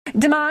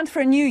Demand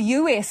for a new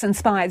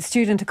US-inspired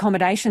student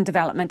accommodation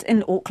development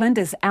in Auckland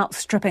is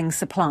outstripping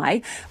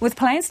supply, with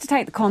plans to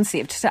take the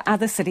concept to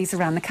other cities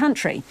around the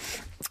country.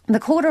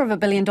 The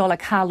 $250 million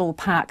Carlaw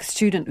Park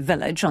Student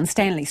Village on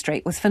Stanley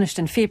Street was finished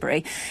in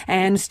February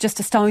and just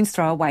a stone's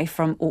throw away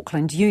from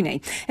Auckland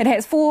Uni. It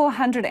has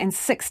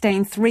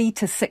 416 3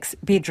 to 6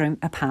 bedroom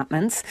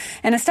apartments,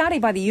 and a study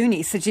by the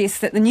uni suggests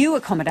that the new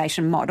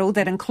accommodation model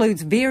that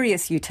includes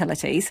various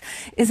utilities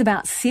is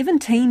about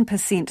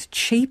 17%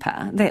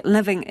 cheaper than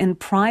living in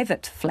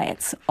private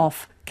flats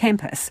off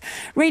campus.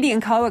 Reidy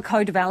Co are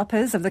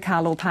co-developers of the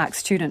Carlaw Park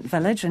Student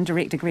Village, and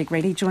director Greg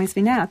Reidy joins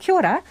me now. Kia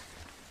ora.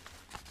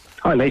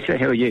 Hi Lisa,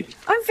 how are you?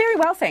 I'm very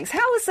well, thanks.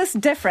 How is this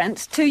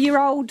different to your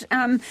old,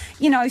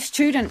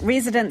 student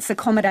residence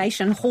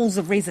accommodation, halls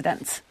of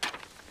residence?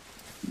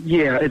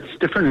 Yeah, it's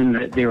different in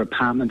that they're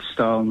apartment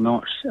style,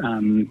 not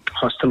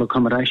hostel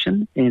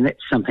accommodation, and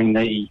that's something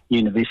the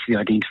university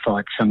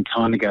identified some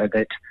time ago,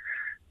 that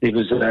there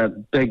was a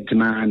big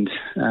demand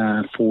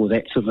for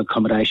that sort of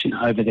accommodation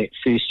over that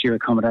first year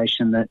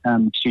accommodation that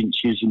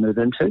students usually move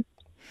into.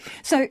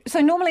 So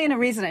normally in a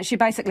residence, you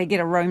basically get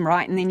a room,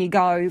 right, and then you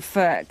go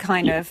for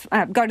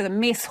go to the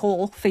mess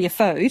hall for your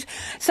food.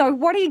 So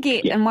what do you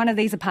get in one of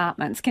these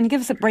apartments? Can you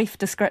give us a brief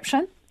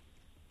description?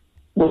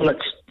 Well,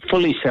 it's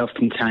fully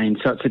self-contained,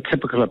 so it's a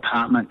typical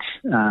apartment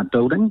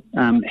building.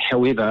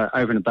 However,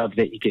 over and above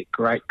that, you get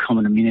great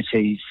common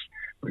amenities,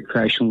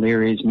 recreational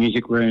areas,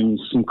 music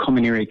rooms, some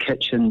common area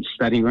kitchens,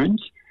 study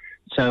rooms.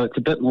 So it's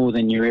a bit more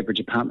than your average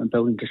apartment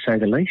building, to say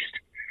the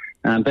least.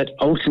 But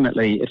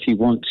ultimately, if you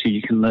want to,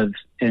 you can live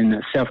in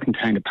a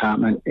self-contained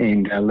apartment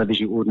and live as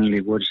you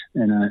ordinarily would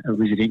in a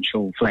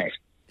residential flat.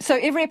 So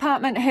every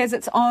apartment has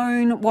its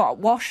own,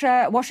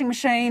 washing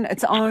machine,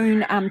 its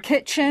own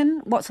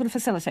kitchen? What sort of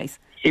facilities?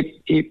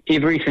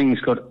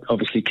 Everything's got,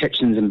 obviously,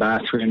 kitchens and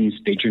bathrooms,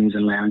 bedrooms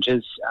and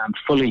lounges,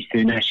 fully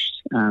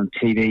furnished,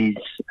 TVs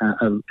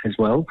as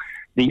well.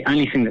 The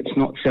only thing that's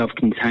not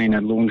self-contained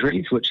are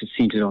laundries, which are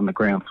centred on the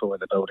ground floor of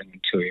the building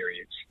in two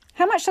areas.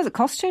 How much does it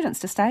cost students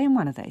to stay in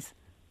one of these?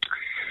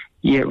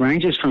 Yeah, it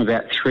ranges from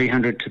about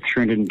 $300 to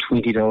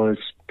 $320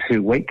 per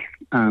week,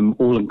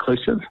 all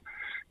inclusive.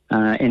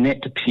 And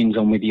that depends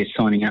on whether you're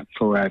signing up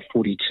for a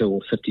 42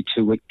 or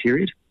 52-week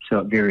period. So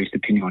it varies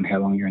depending on how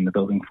long you're in the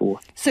building for.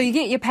 So you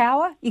get your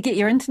power, you get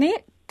your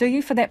internet, do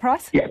you, for that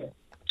price? Yeah.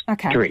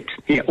 Okay. Correct.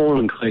 Yeah, all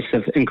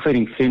inclusive,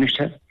 including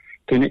furniture.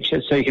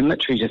 So you can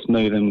literally just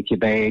move in with your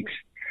bags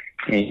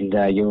and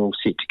you're all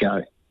set to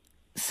go.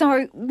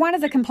 So one of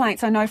the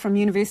complaints I know from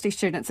university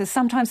students is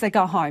sometimes they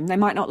go home. They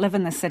might not live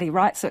in the city,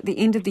 right? So at the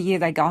end of the year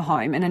they go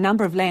home, and a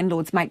number of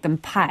landlords make them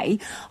pay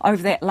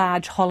over that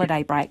large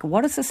holiday break.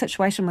 What is the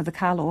situation with the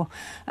Carlaw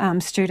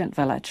Student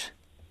Village?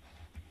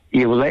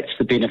 Yeah, well, that's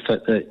the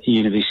benefit that the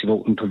University of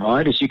Auckland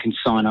provide, is you can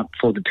sign up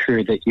for the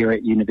period that you're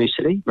at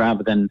university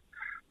rather than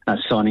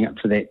signing up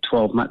for that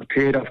 12-month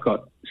period. I've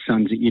got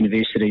sons at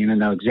university and I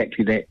know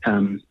exactly that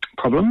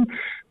problem,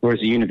 whereas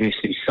the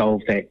university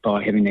solved that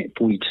by having that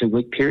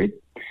 42-week period.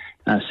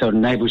 So it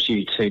enables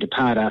you to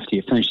depart after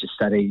you finish your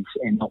studies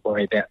and not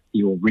worry about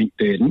your rent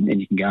burden, and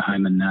you can go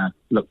home and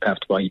looked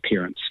after by your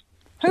parents.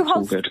 Who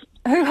holds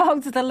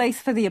the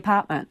lease for the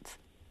apartments?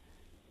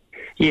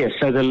 Yeah,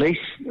 so the lease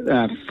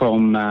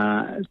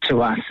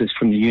to us is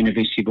from the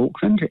University of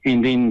Auckland,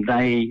 and then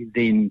they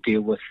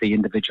deal with the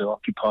individual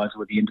occupiers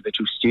or the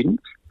individual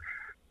students.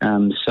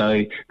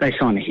 So they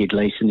sign a head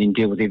lease and then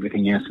deal with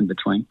everything else in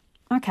between.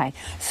 Okay,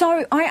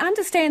 so I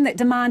understand that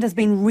demand has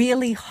been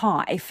really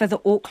high for the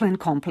Auckland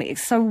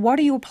complex. So what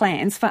are your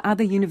plans for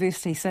other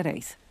university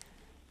cities?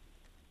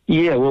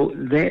 Yeah, well,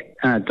 that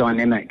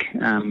dynamic,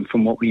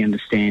 from what we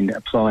understand,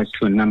 applies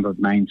to a number of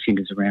main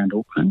centres around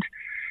Auckland.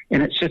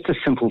 And it's just a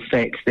simple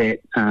fact that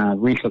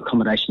rental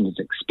accommodation is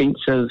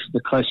expensive. The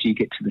closer you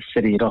get to the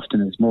city, it often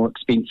is more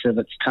expensive.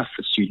 It's tough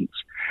for students.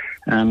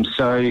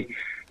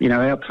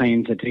 Our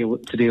plans are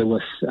to deal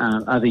with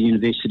other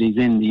universities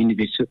and the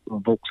University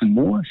of Auckland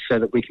more, so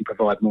that we can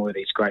provide more of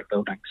these great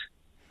buildings.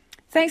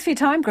 Thanks for your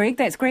time, Greg.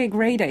 That's Greg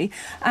Reidy.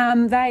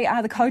 They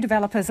are the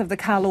co-developers of the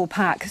Carlaw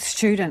Park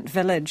Student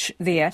Village there.